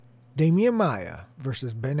Damian Maia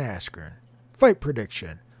versus Ben Askren. Fight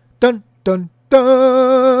prediction. Dun, dun,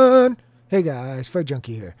 dun! Hey guys, Fight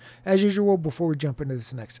Junkie here. As usual, before we jump into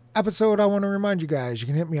this next episode, I want to remind you guys, you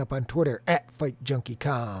can hit me up on Twitter at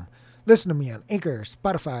FightJunkieCom. Listen to me on Anchor,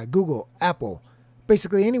 Spotify, Google, Apple,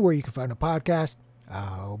 basically anywhere you can find a podcast,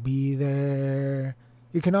 I'll be there.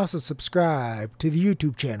 You can also subscribe to the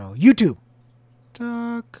YouTube channel,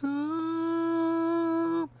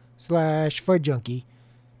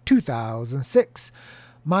 youtube.com/FightJunkie2006.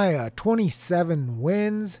 Maia, 27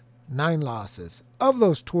 wins, 9 losses. Of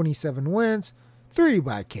those 27 wins, 3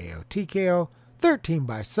 by KO, TKO, 13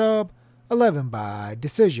 by sub, 11 by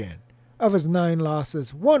decision. Of his 9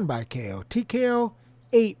 losses, 1 by KO, TKO,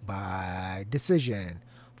 8 by decision.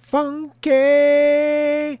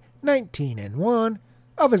 Funky, 19-1.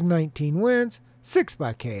 Of his 19 wins, 6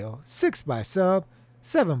 by KO, 6 by sub,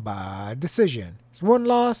 7 by decision. His 1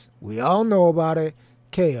 loss, we all know about it,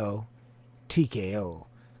 KO, TKO.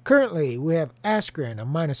 Currently, we have Askren, a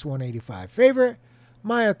 -185 favorite.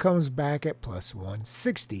 Maia comes back at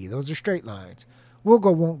 +160. Those are straight lines. Will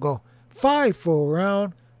go, won't go. 5 full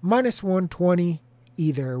round, -120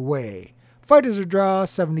 either way. Fighters a draw,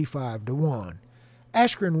 75-1.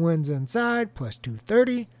 Askren wins inside,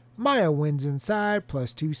 +230. Maia wins inside,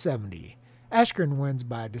 +270. Askren wins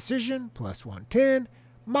by decision, +110.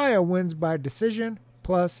 Maia wins by decision,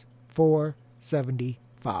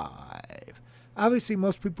 +475. Obviously,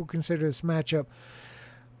 most people consider this matchup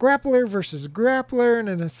grappler versus grappler, and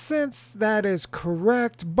in a sense, that is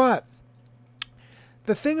correct, but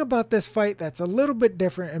the thing about this fight that's a little bit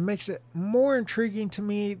different and makes it more intriguing to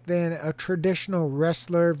me than a traditional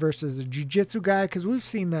wrestler versus a jiu-jitsu guy, because we've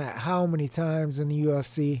seen that how many times in the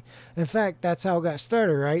UFC. In fact, that's how it got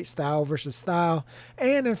started, right? Style versus style.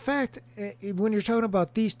 And in fact, when you're talking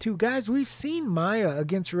about these two guys, we've seen Maia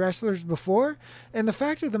against wrestlers before, and the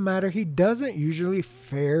fact of the matter, he doesn't usually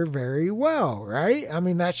fare very well, right? I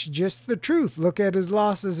mean, that's just the truth. Look at his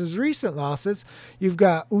losses, his recent losses. You've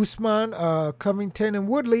got Usman, Covington, and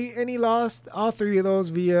Woodley, and he lost all 3 of those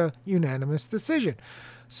via unanimous decision.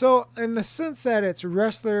 So in the sense that it's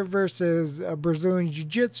wrestler versus Brazilian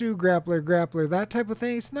Jiu-Jitsu, grappler, that type of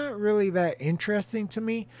thing, it's not really that interesting to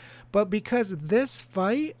me. But because this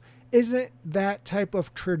fight isn't that type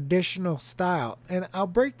of traditional style, and I'll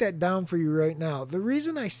break that down for you right now. The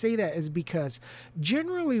reason I say that is because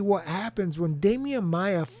generally what happens when Damian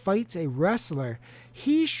Maia fights a wrestler,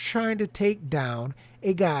 he's trying to take down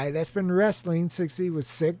a guy that's been wrestling since he was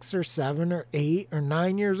 6 or 7 or 8 or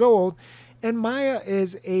 9 years old. And Maia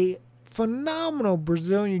is a phenomenal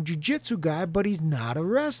Brazilian Jiu-Jitsu guy, but he's not a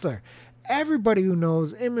wrestler. Everybody who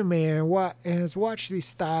knows MMA and has watched these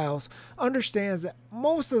styles understands that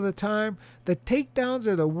most of the time, the takedowns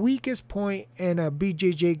are the weakest point in a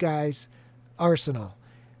BJJ guy's arsenal.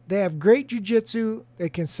 They have great jiu-jitsu. They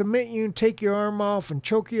can submit you and take your arm off and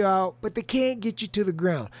choke you out, but they can't get you to the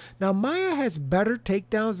ground. Now, Maia has better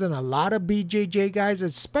takedowns than a lot of BJJ guys,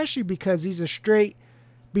 especially because he's a straight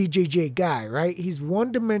BJJ guy, right? He's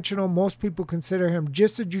one-dimensional. Most people consider him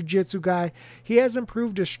just a jiu-jitsu guy. He has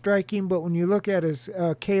improved his striking, but when you look at his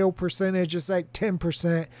KO percentage, it's like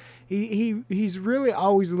 10%. He's really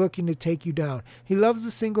always looking to take you down. He loves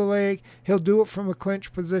the single leg. He'll do it from a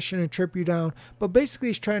clinch position and trip you down, but basically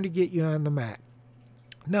he's trying to get you on the mat.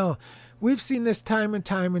 Now, we've seen this time and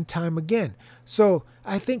time again. So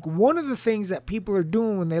I think one of the things that people are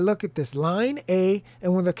doing when they look at this line A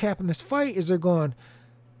and when they're capping this fight is they're going,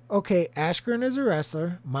 okay, Askren is a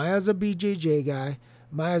wrestler. Maia's a BJJ guy.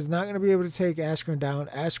 Maia's not going to be able to take Askren down.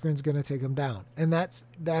 Askren's going to take him down. And that's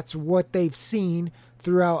what they've seen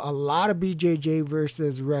throughout a lot of BJJ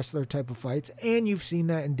versus wrestler type of fights. And you've seen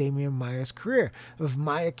that in Damian Maia's career. If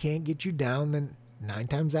Maia can't get you down, then 9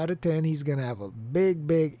 times out of 10, he's going to have a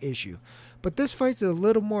big issue. But this fight's a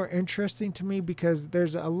little more interesting to me because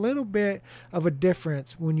there's a little bit of a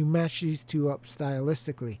difference when you match these two up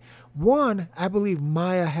stylistically. One, I believe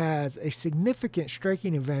Maia has a significant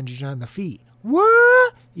striking advantage on the feet.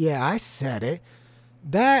 What? Yeah, I said it.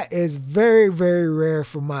 That is very rare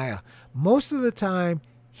for Maia. Most of the time,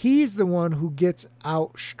 he's the one who gets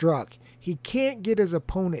outstruck. He can't get his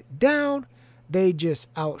opponent down. They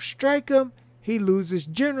just outstrike him. He loses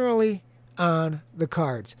generally on the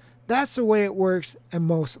cards. That's the way it works in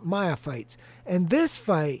most Maia fights. And this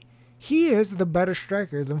fight, he is the better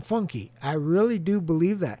striker than Funky. I really do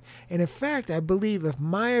believe that. And in fact, I believe if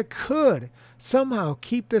Maia could somehow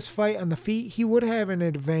keep this fight on the feet, he would have an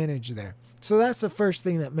advantage there. So that's the first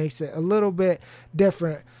thing that makes it a little bit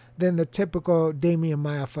different than the typical Damian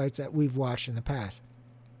Maia fights that we've watched in the past.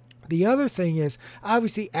 The other thing is,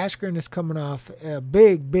 obviously, Askren is coming off a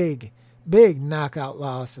big big knockout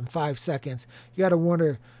loss in 5 seconds. You got to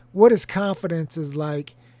wonder what his confidence is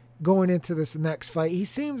like going into this next fight. He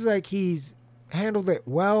seems like he's handled it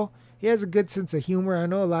well. He has a good sense of humor. I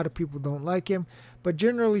know a lot of people don't like him, but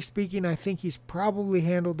generally speaking, I think he's probably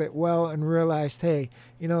handled it well and realized, hey,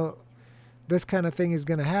 this kind of thing is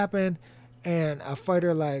going to happen. And a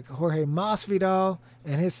fighter like Jorge Masvidal,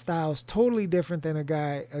 and his style is totally different than a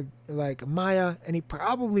guy like Maia, and he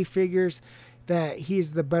probably figures that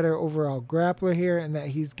he's the better overall grappler here and that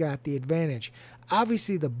he's got the advantage.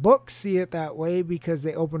 Obviously, the books see it that way because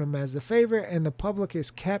they open him as the favorite, and the public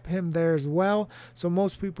has kept him there as well. So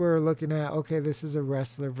most people are looking at, okay, this is a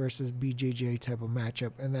wrestler versus BJJ type of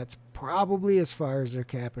matchup, and that's probably as far as they're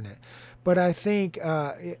capping it. But I think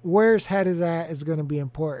where his head is at is going to be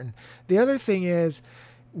important. The other thing is,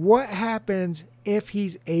 what happens if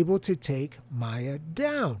he's able to take Maia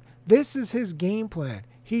down? This is his game plan.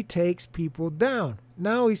 He takes people down.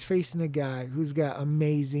 Now he's facing a guy who's got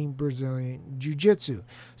amazing Brazilian jiu-jitsu.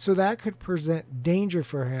 So that could present danger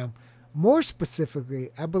for him. More specifically,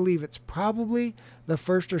 I believe it's probably the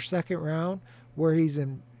first or second round where he's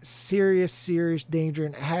in serious danger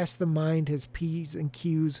and has to mind his P's and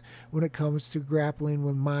Q's when it comes to grappling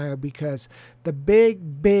with Maia, because the big,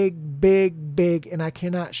 and I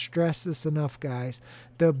cannot stress this enough, guys,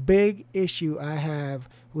 the big issue I have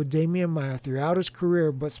with Demian Maia throughout his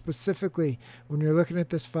career, but specifically when you're looking at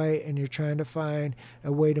this fight and you're trying to find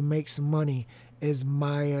a way to make some money, is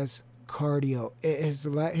Maia's cardio. It has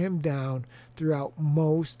let him down throughout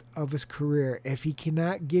most of his career. If he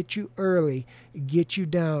cannot get you early, get you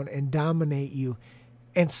down and dominate you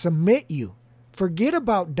and submit you, forget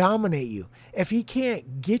about dominate you. If he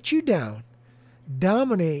can't get you down,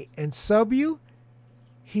 dominate and sub you,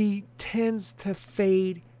 he tends to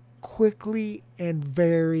fade quickly and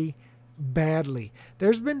very badly.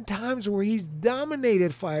 There's been times where he's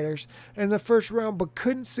dominated fighters in the first round but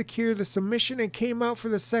couldn't secure the submission and came out for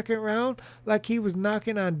the second round like he was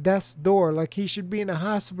knocking on death's door, like he should be in a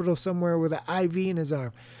hospital somewhere with an IV in his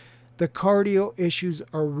arm. The cardio issues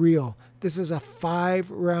are real. This is a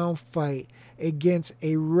 5-round fight against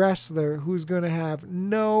a wrestler who's going to have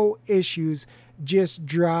no issues just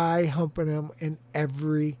dry humping him in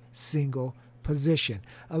every single position.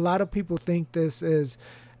 A lot of people think this is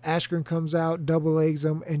Askren comes out, double legs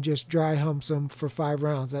him, and just dry humps him for 5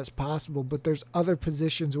 rounds. That's possible, but there's other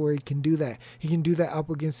positions where he can do that. He can do that up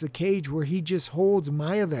against the cage where he just holds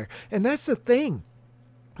Maia there. And that's the thing.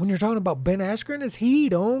 When you're talking about Ben Askren, is he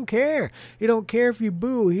don't care. He don't care if you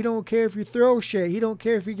boo. He don't care if you throw shit. He don't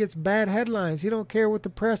care if he gets bad headlines. He don't care what the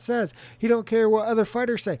press says. He don't care what other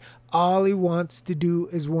fighters say. All he wants to do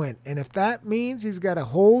is win. And if that means he's got to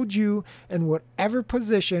hold you in whatever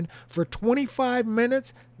position for 25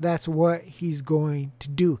 minutes, that's what he's going to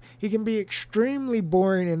do. He can be extremely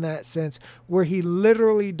boring in that sense, where he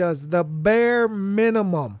literally does the bare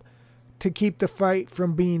minimum to keep the fight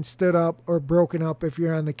from being stood up or broken up if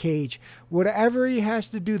you're on the cage. Whatever he has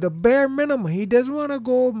to do, the bare minimum. He doesn't want to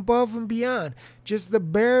go above and beyond. Just the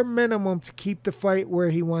bare minimum to keep the fight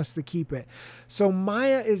where he wants to keep it. So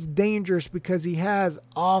Maia is dangerous because he has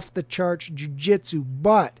off-the-charts jiu-jitsu,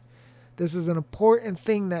 but this is an important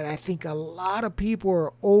thing that I think a lot of people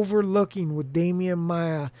are overlooking with Demian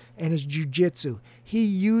Maia and his jiu-jitsu. He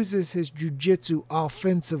uses his jiu-jitsu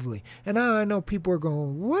offensively. And now I know people are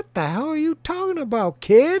going, what the hell are you talking about,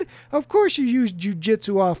 kid? Of course you use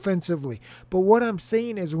jiu-jitsu offensively. But what I'm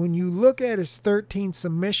saying is when you look at his 13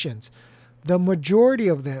 submissions, the majority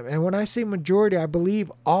of them, and when I say majority, I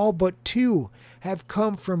believe all but 2 have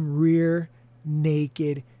come from rear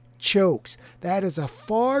naked chokes. That is a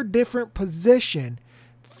far different position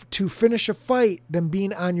to finish a fight than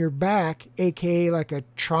being on your back, aka like a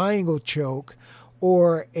triangle choke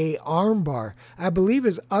or a armbar. I believe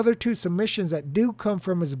his other 2 submissions that do come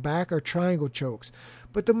from his back are triangle chokes,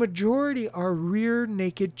 but the majority are rear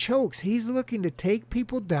naked chokes. He's looking to take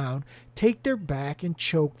people down, take their back, and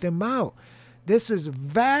choke them out. This is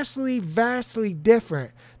vastly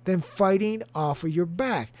different than fighting off of your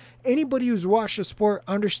back. Anybody who's watched the sport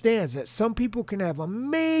understands that some people can have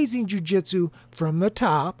amazing jiu-jitsu from the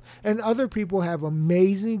top and other people have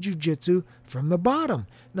amazing jiu-jitsu from the bottom.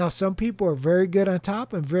 Now, some people are very good on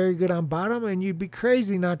top and very good on bottom, and you'd be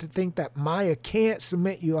crazy not to think that Maia can't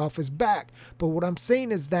submit you off his back. But what I'm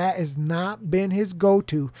saying is that has not been his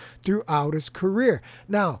go-to throughout his career.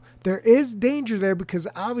 Now, there is danger there because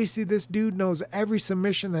obviously this dude knows every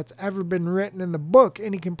submission that's ever been written in the book,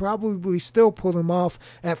 and he can probably still pull them off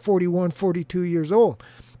at 41, 42 years old.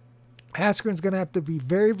 Askren's going to have to be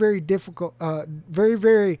very, very difficult, very,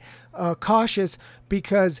 very cautious,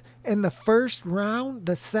 because in the first round,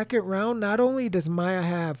 the second round, not only does Maia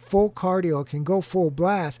have full cardio, can go full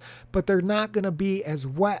blast, but they're not going to be as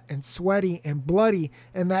wet and sweaty and bloody,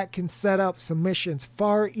 and that can set up submissions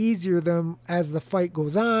far easier than as the fight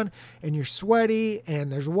goes on, and you're sweaty,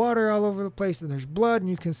 and there's water all over the place, and there's blood, and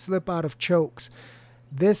you can slip out of chokes.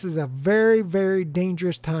 This is a very, very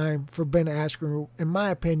dangerous time for Ben Askren. In my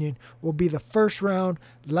opinion, will be the first round,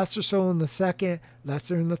 lesser so in the second,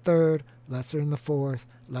 lesser in the third, lesser in the fourth,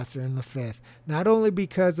 lesser in the fifth. Not only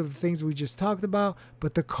because of the things we just talked about,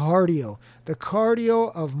 but the cardio. The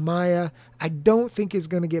cardio of Maia, I don't think is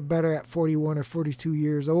going to get better at 41 or 42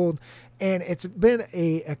 years old. And it's been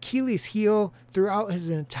a Achilles heel throughout his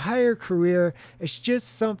entire career. It's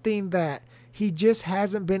just something that he just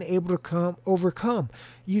hasn't been able to overcome.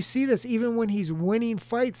 You see this even when he's winning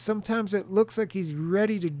fights. Sometimes it looks like he's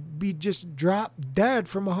ready to be just dropped dead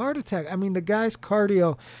from a heart attack. I mean, the guy's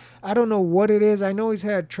cardio, I don't know what it is. I know he's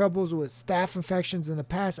had troubles with staph infections in the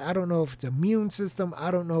past. I don't know if it's immune system.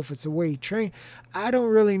 I don't know if it's the way he trained. I don't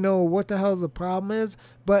really know what the hell the problem is,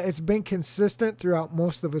 but it's been consistent throughout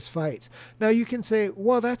most of his fights. Now you can say,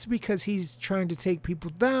 well, that's because he's trying to take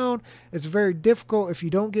people down. It's very difficult if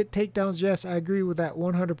you don't get takedowns. Yes, I agree with that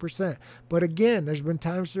 100%. But again, there's been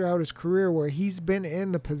times throughout his career where he's been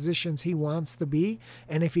in the positions he wants to be,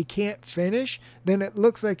 and if he can't finish, then it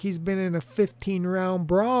looks like he's been in a 15-round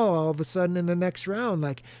brawl all of a sudden in the next round.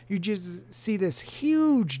 Like, you just see this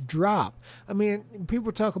huge drop. I mean,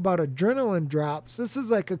 people talk about adrenaline drops. This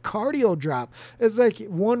is like a cardio drop. It's like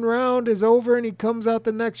one round is over and he comes out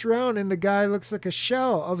the next round and the guy looks like a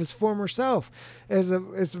shell of his former self.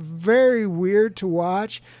 It's very weird to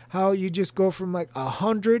watch how you just go from like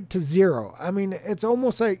 100 to 0. I mean, it's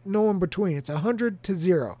almost like no in between. It's 100 to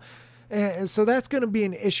 0. And so that's going to be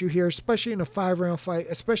an issue here, especially in a 5-round fight,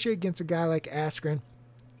 especially against a guy like Askren.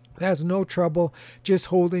 Has no trouble just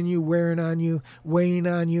holding you, wearing on you, weighing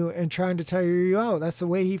on you, and trying to tire you out. That's the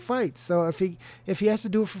way he fights. So if he has to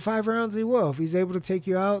do it for 5 rounds, he will. If he's able to take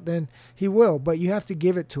you out, then he will. But you have to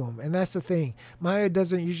give it to him, and that's the thing. Maia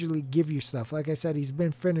doesn't usually give you stuff. Like I said, he's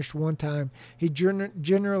been finished one time. He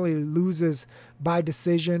generally loses by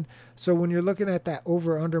decision. So when you're looking at that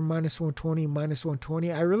over/under -120,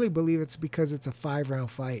 -120, I really believe it's because it's a 5-round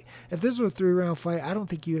fight. If this was a 3-round fight, I don't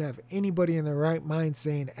think you'd have anybody in their right mind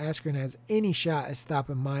saying Askren has any shot at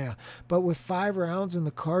stopping Maia. But with 5 rounds and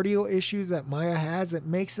the cardio issues that Maia has, it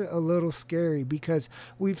makes it a little scary, because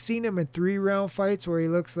we've seen him in 3-round fights where he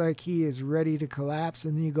looks like he is ready to collapse,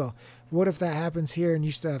 and then you go, what if that happens here and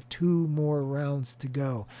you still have 2 more rounds to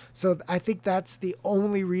go? So I think that's the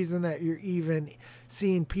only reason that you're even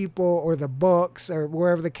seeing people or the books or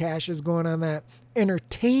wherever the cash is going on that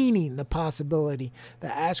entertaining the possibility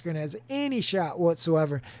that Askren has any shot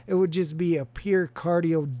whatsoever. It would just be a pure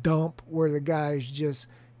cardio dump where the guy is just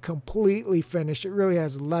completely finished. It really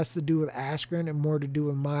has less to do with Askren and more to do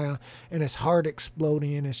with Maia and his heart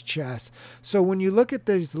exploding in his chest. So when you look at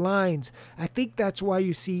these lines, I think that's why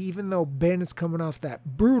you see, even though Ben is coming off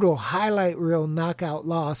that brutal highlight reel knockout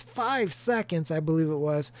loss, 5 seconds, I believe it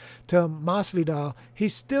was, to Masvidal,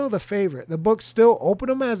 he's still the favorite. The books still open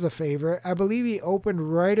him as a favorite. I believe he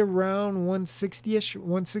opened right around 160-ish,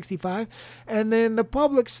 165, and then the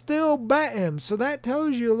public still bet him. So that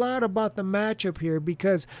tells you a lot about the matchup here,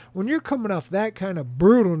 because when you're coming off that kind of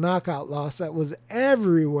brutal knockout loss that was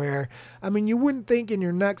everywhere, I mean, you wouldn't think in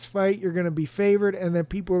your next fight you're going to be favored and then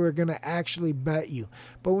people are going to actually bet you.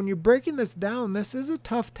 But when you're breaking this down, this is a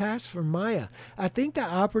tough task for Maia. I think the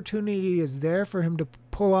opportunity is there for him to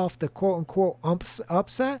pull off the quote-unquote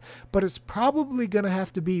upset, but it's probably going to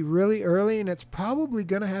have to be really early, and it's probably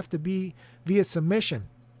going to have to be via submission.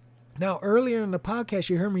 Now, earlier in the podcast,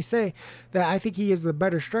 you heard me say that I think he is the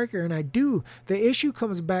better striker, and I do. The issue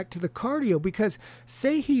comes back to the cardio, because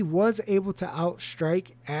say he was able to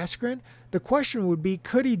outstrike Askren, the question would be,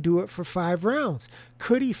 could he do it for 5 rounds?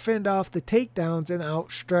 Could he fend off the takedowns and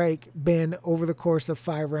outstrike Ben over the course of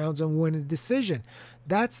 5 rounds and win a decision?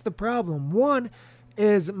 That's the problem. One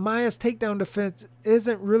is Maia's takedown defense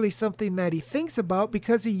isn't really something that he thinks about,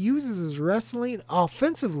 because he uses his wrestling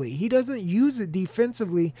offensively. He doesn't use it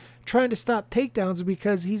defensively, trying to stop takedowns,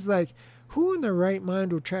 because he's like, who in their right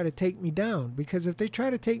mind will try to take me down? Because if they try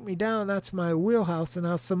to take me down, that's my wheelhouse and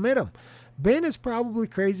I'll submit them. Ben is probably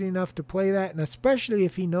crazy enough to play that, and especially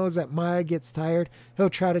if he knows that Maia gets tired, he'll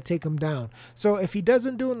try to take him down. So if he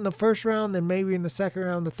doesn't do it in the first round, then maybe in the second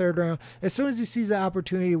round, the third round, as soon as he sees the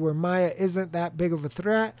opportunity where Maia isn't that big of a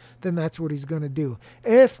threat, then that's what he's going to do.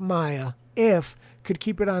 If Maia could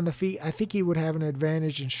keep it on the feet, I think he would have an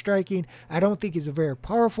advantage in striking. I don't think he's a very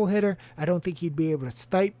powerful hitter. I don't think he'd be able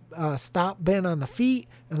to stop Ben on the feet,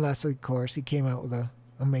 unless, of course, he came out with an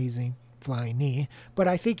amazing flying knee. But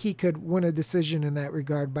I think he could win a decision in that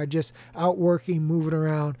regard by just outworking, moving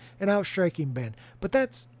around, and outstriking Ben. But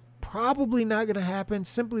that's probably not going to happen,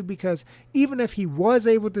 simply because even if he was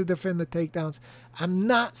able to defend the takedowns, I'm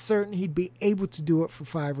not certain he'd be able to do it for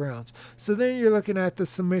 5 rounds. So then you're looking at the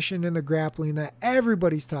submission and the grappling that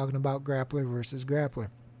everybody's talking about, grappler versus grappler.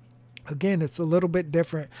 Again, it's a little bit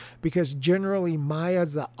different because generally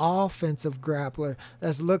Maia's the offensive grappler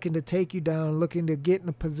that's looking to take you down, looking to get in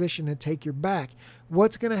a position and take your back.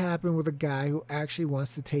 What's going to happen with a guy who actually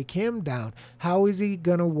wants to take him down? How is he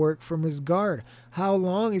going to work from his guard? How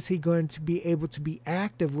long is he going to be able to be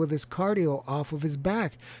active with his cardio off of his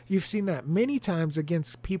back? You've seen that many times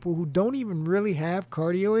against people who don't even really have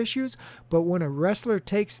cardio issues, but when a wrestler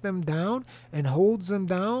takes them down and holds them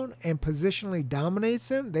down and positionally dominates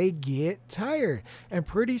them, they get tired. And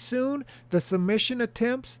pretty soon, the submission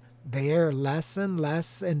attempts, they are less and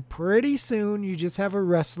less, and pretty soon you just have a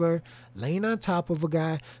wrestler laying on top of a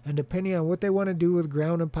guy, and depending on what they want to do with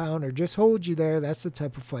ground and pound or just hold you there, that's the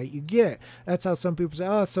type of fight you get. That's how some people say,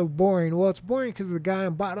 oh, it's so boring. Well, it's boring because the guy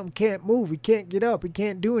on bottom can't move. He can't get up. He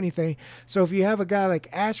can't do anything. So if you have a guy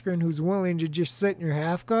like Askren who's willing to just sit in your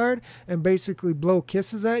half guard and basically blow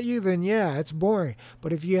kisses at you, then yeah, it's boring.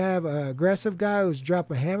 But if you have an aggressive guy who's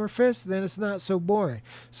dropping hammer fists, then it's not so boring.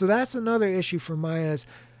 So that's another issue for Maia's.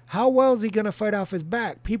 How well is he going to fight off his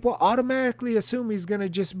back? People automatically assume he's going to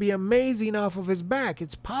just be amazing off of his back.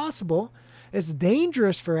 It's possible. It's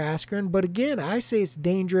dangerous for Askren, but again, I say it's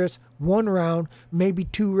dangerous 1 round, maybe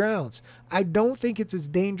 2 rounds. I don't think it's as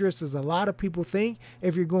dangerous as a lot of people think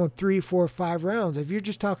if you're going 3, 4, 5 rounds. If you're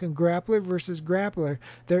just talking grappler versus grappler,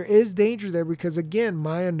 there is danger there because, again,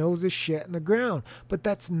 Maia knows his shit in the ground. But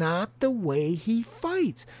that's not the way he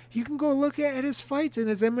fights. You can go look at his fights in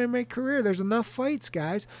his MMA career. There's enough fights,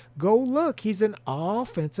 guys. Go look. He's an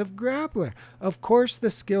offensive grappler. Of course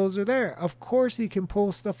the skills are there. Of course he can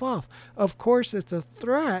pull stuff off. Of course it's a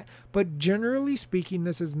threat, but generally speaking,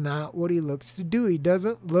 this is not what he looks to do. He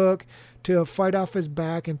doesn't look to fight off his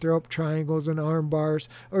back and throw up triangles and arm bars,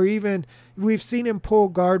 or even we've seen him pull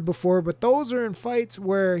guard before, but those are in fights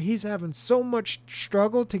where he's having so much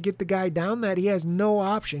struggle to get the guy down that he has no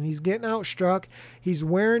option. He's getting outstruck, he's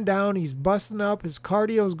wearing down, he's busting up, his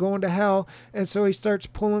cardio's going to hell, and so he starts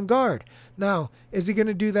pulling guard. Now, is he going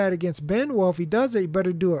to do that against Ben? Well, if he does it, you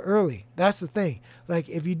better do it early. That's the thing. Like,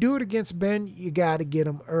 if you do it against Ben, you got to get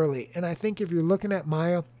him early. And I think if you're looking at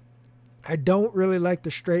Maia, I don't really like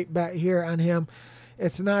the straight bet here on him.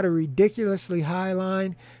 It's not a ridiculously high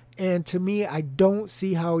line. And to me, I don't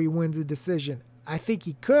see how he wins a decision. I think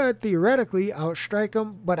he could theoretically outstrike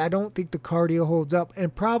him, but I don't think the cardio holds up.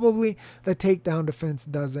 And probably the takedown defense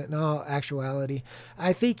doesn't in all actuality.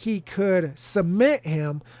 I think he could submit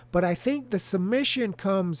him, but I think the submission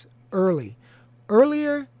comes early.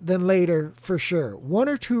 Earlier than later, for sure. 1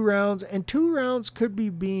 or 2 rounds, and 2 rounds could be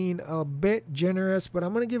being a bit generous, but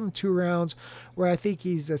I'm going to give him 2 rounds where I think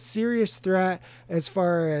he's a serious threat as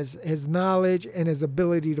far as his knowledge and his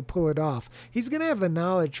ability to pull it off. He's going to have the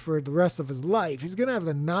knowledge for the rest of his life. He's going to have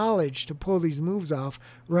the knowledge to pull these moves off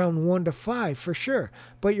round 1 to 5 for sure,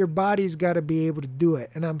 but your body's got to be able to do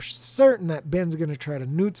it, and I'm certain that Ben's going to try to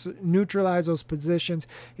neutralize those positions.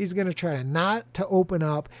 He's going to try to not to open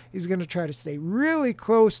up. He's going to try to stay really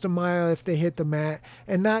close to Maia if they hit the mat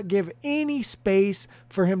and not give any space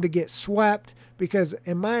for him to get swept, because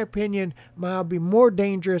in my opinion, Maia would be more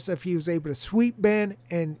dangerous if he was able to sweep Ben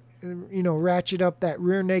and ratchet up that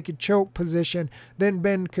rear naked choke position. Then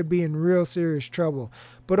Ben could be in real serious trouble.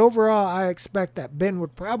 But overall, I expect that Ben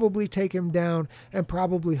would probably take him down and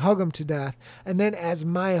probably hug him to death. And then as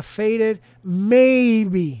Maia faded,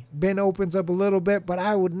 maybe Ben opens up a little bit, but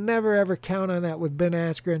I would never ever count on that with Ben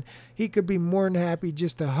Askren. He could be more than happy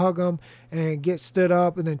just to hug him and get stood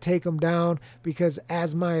up and then take him down, because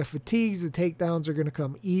as Maia fatigues, the takedowns are going to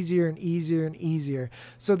come easier and easier and easier.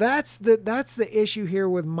 So that's the issue here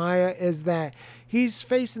with Maia, is that he's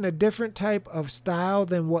facing a different type of style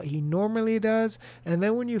than what he normally does. And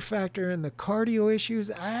then when you factor in the cardio issues,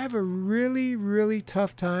 I have a really, really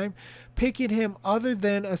tough time picking him other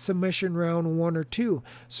than a submission round 1 or 2.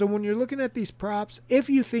 So when you're looking at these props, if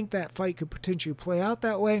you think that fight could potentially play out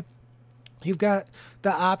that way, You've got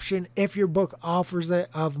the option, if your book offers it,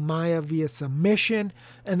 of Maia via submission.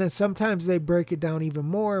 And then sometimes they break it down even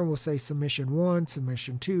more and will say submission 1,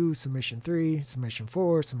 submission 2, submission 3, submission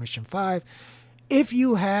 4, submission 5. If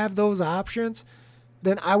you have those options,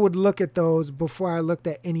 then I would look at those before I looked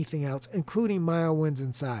at anything else, including Maia wins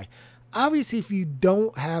inside. Obviously, if you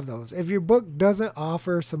don't have those, if your book doesn't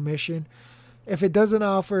offer submission, if it doesn't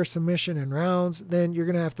offer submission in rounds, then you're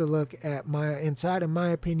going to have to look at Maia inside, in my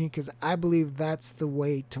opinion, because I believe that's the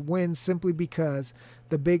way to win, simply because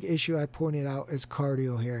the big issue I pointed out is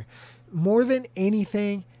cardio here. More than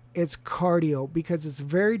anything, it's cardio, because it's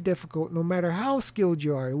very difficult no matter how skilled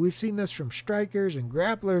you are. We've seen this from strikers and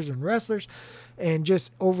grapplers and wrestlers and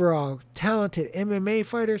just overall talented MMA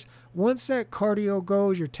fighters. Once that cardio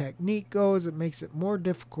goes, your technique goes, it makes it more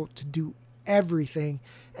difficult to do everything.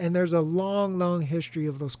 And there's a long history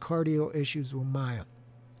of those cardio issues with Maia.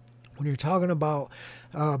 When you're talking about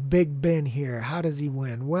Big Ben here, how does he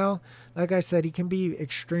win? Well, like I said, he can be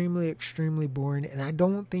extremely boring, and I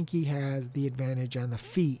don't think he has the advantage on the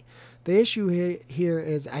feet. The issue here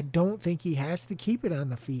is I don't think he has to keep it on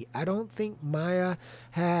the feet. I don't think Maia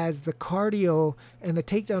has the cardio and the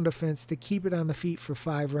takedown defense to keep it on the feet for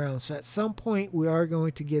 5 rounds. So at some point, we are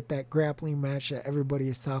going to get that grappling match that everybody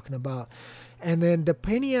is talking about. And then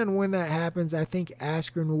depending on when that happens, I think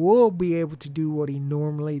Askren will be able to do what he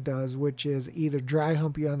normally does, which is either dry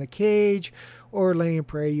hump you on the cage or lay and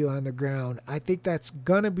pray you on the ground. I think that's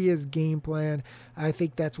going to be his game plan. I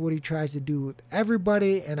think that's what he tries to do with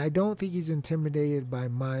everybody, and I don't think he's intimidated by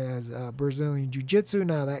Maia's Brazilian Jiu-Jitsu.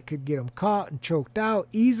 Now, that could get him caught and choked out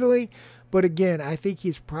easily, but again, I think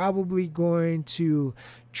he's probably going to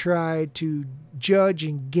try to judge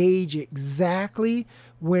and gauge exactly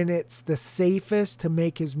when it's the safest to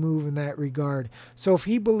make his move in that regard. So if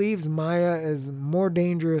he believes Maia is more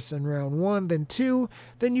dangerous in round 1 than 2,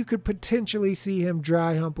 then you could potentially see him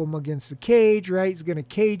dry hump him against the cage, right? He's going to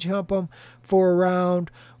cage hump him for a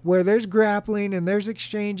round where there's grappling and there's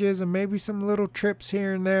exchanges and maybe some little trips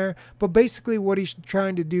here and there. But basically what he's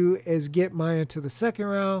trying to do is get Maia to the second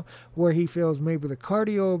round where he feels maybe the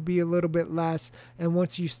cardio will be a little bit less. And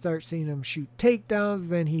once you start seeing him shoot takedowns,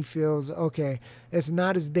 then he feels, okay, it's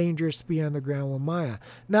not as dangerous to be on the ground with Maia.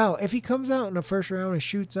 Now, if he comes out in the first round and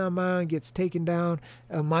shoots on Maia and gets taken down,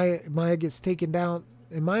 Maia gets taken down,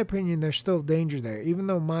 in my opinion, there's still danger there. Even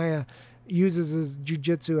though Maia uses his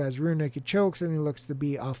jiu-jitsu as rear naked chokes and he looks to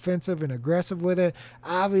be offensive and aggressive with it,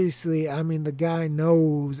 obviously, I mean, the guy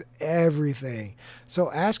knows everything. So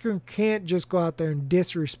Askren can't just go out there and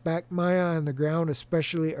disrespect Maia on the ground,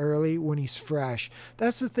 especially early when he's fresh.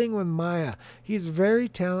 That's the thing with Maia. He's very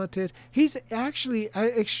talented. He's actually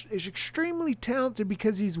extremely talented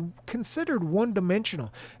because he's considered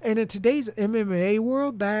one-dimensional. And in today's MMA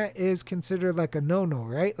world, that is considered like a no-no,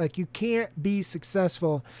 right? Like, you can't be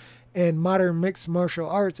successful in modern mixed martial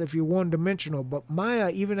arts if you're one-dimensional. But Maia,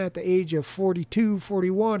 even at the age of 42,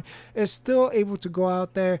 41, is still able to go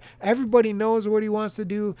out there. Everybody knows what he wants to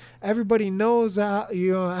do. Everybody knows, I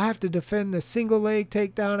have to defend the single leg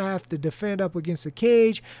takedown. I have to defend up against the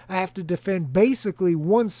cage. I have to defend basically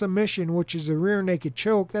one submission, which is a rear naked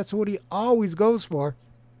choke. That's what he always goes for.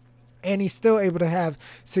 And he's still able to have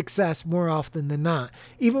success more often than not.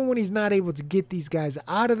 Even when he's not able to get these guys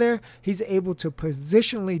out of there, he's able to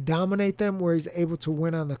positionally dominate them where he's able to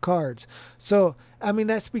win on the cards. So, I mean,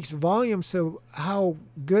 that speaks volumes to how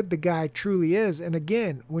good the guy truly is. And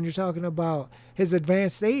again, when you're talking about his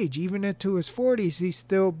advanced age, even into his 40s, he's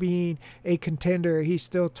still being a contender. He's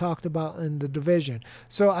still talked about in the division.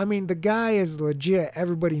 So, I mean, the guy is legit.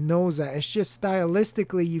 Everybody knows that. It's just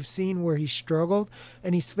stylistically, you've seen where he struggled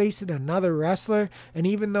and he's facing another wrestler. And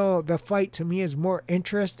even though the fight to me is more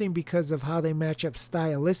interesting because of how they match up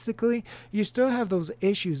stylistically, you still have those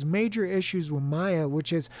issues, major issues with Maia,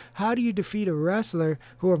 which is how do you defeat a wrestler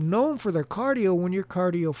who are known for their cardio when your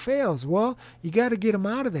cardio fails? Well, you got to get them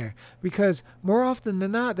out of there, because more often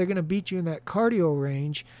than not, they're going to beat you in that cardio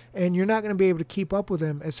range, and you're not going to be able to keep up with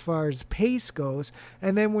them as far as pace goes.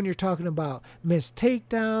 And then when you're talking about missed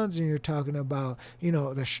takedowns and you're talking about,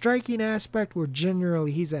 the striking aspect where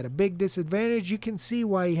generally he's at a big disadvantage, you can see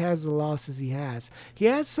why he has the losses he has. He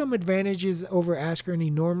has some advantages over Askren he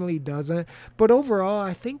normally doesn't, but overall,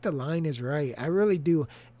 I think the line is right. I really do.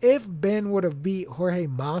 If Ben would have beat Jorge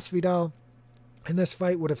Masvidal and this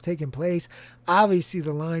fight would have taken place, obviously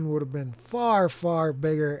the line would have been far, far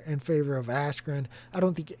bigger in favor of Askren. I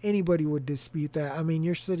don't think anybody would dispute that. I mean,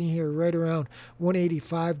 you're sitting here right around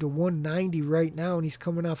 185 to 190 right now, and he's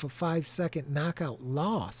coming off a 5-second knockout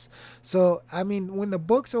loss. So, I mean, when the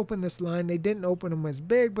books opened this line, they didn't open him as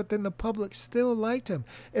big, but then the public still liked him.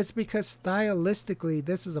 It's because stylistically,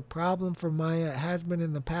 this is a problem for Maia. It has been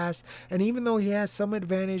in the past, and even though he has some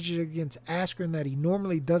advantages against Askren that he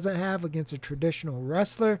normally doesn't have against a traditional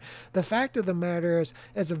wrestler, the fact of the matter is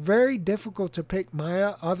it's very difficult to pick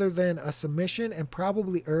Maia other than a submission, and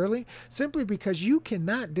probably early, simply because you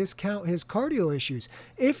cannot discount his cardio issues.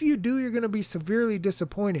 If you do, you're going to be severely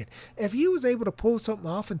disappointed. If he was able to pull something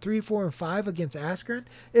off in 3, 4, and 5 against Askren,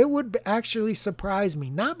 it would actually surprise me.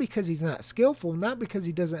 Not because he's not skillful, not because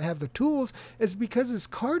he doesn't have the tools, it's because his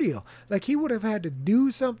cardio. Like, he would have had to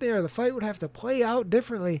do something, or the fight would have to play out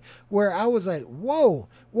differently, where I was like, whoa,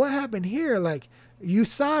 what happened here? Like,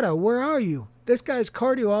 USADA, where are you? This guy's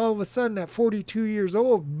cardio all of a sudden at 42 years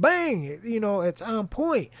old, bang, it's on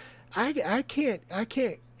point. I can't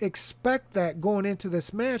expect that going into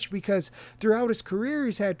this match, because throughout his career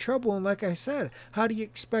he's had trouble, and like I said, how do you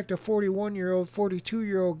expect a 41-year-old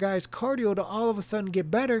 42-year-old guy's cardio to all of a sudden get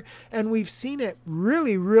better? And we've seen it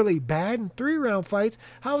really, really bad in 3-round fights.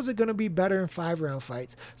 How is it going to be better in 5-round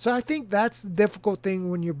fights? So I think that's the difficult thing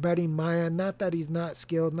when you're betting Maia. Not that he's not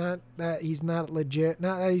skilled, not that he's not legit,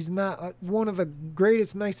 not that he's not one of the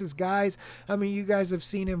greatest, nicest guys. I mean, you guys have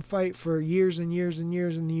seen him fight for years and years and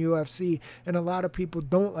years in the UFC, and a lot of people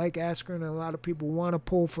don't like Askren, and a lot of people want to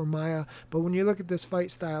pull for Maia. But when you look at this fight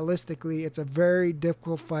stylistically, it's a very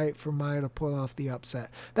difficult fight for Maia to pull off the upset.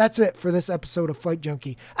 That's it for this episode of Fight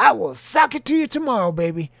Junkie. I will sock it to you tomorrow,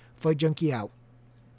 baby. Fight Junkie out.